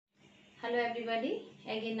Hello everybody,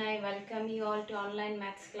 again I welcome you all to online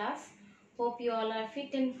maths class. Hope you all are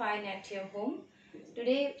fit and fine at your home.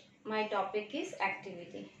 Today my topic is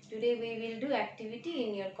activity. Today we will do activity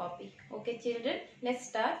in your copy. Okay children, let's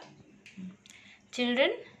start.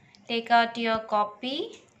 Children, take out your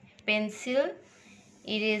copy, pencil,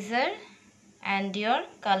 eraser and your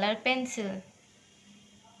color pencil.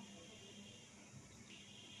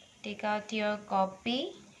 Take out your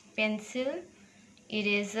copy, pencil,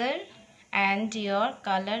 eraser and your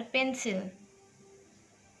color pencil.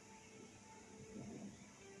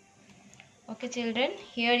 Okay children,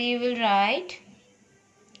 here you will write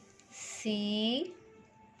C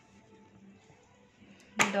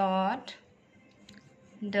dot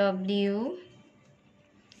W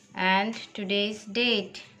and today's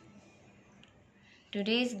date.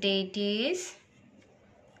 Today's date is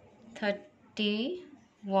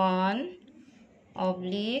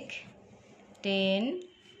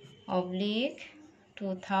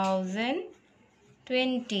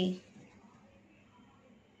 31/10/2020.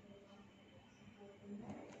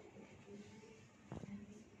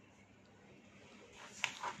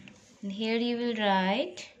 And here you will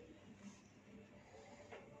write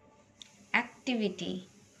activity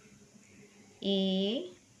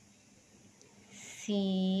A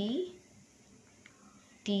C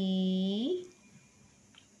T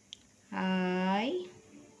I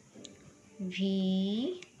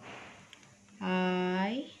V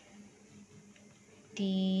I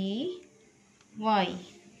T Y.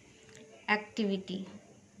 Activity.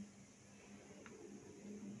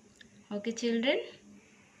 Okay children,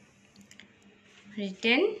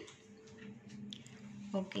 written.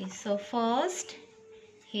 Okay, so first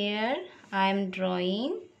here I am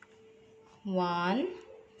drawing one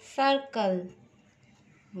circle,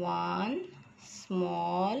 one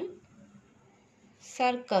small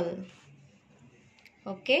circle.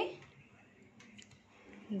 Okay,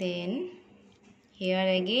 then here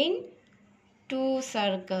again two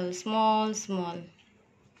circles, small.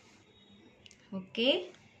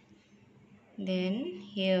 Okay, then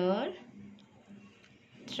here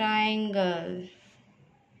triangle.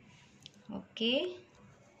 Okay,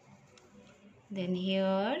 then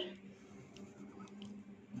here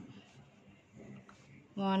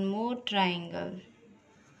one more triangle.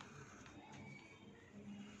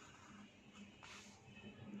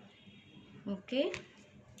 Okay,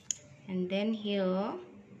 and then here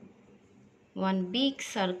one big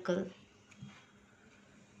circle.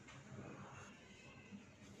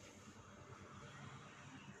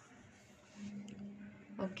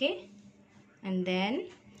 Okay, and then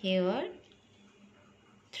here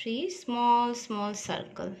three small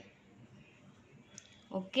circle.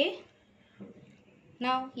 Okay,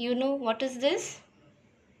 now you know what is this?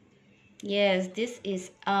 Yes, this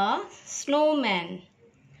is a snowman.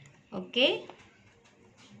 Okay,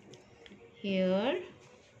 here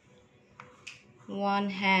one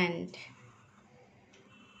hand.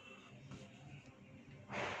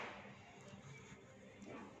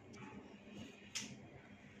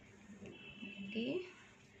 Okay,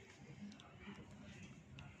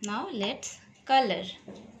 now let's color.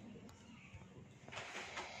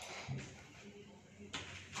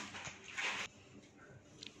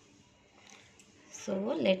 So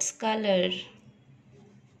let's color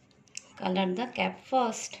the cap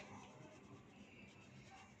first.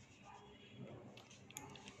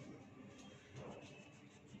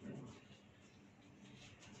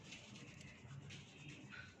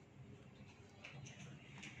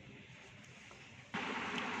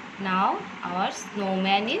 Now our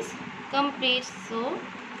snowman is complete. So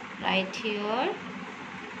write here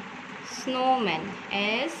snowman,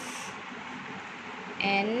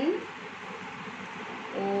 SNOWMAN,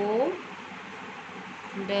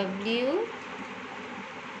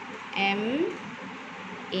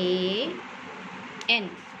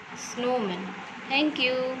 snowman. Thank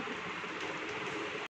you.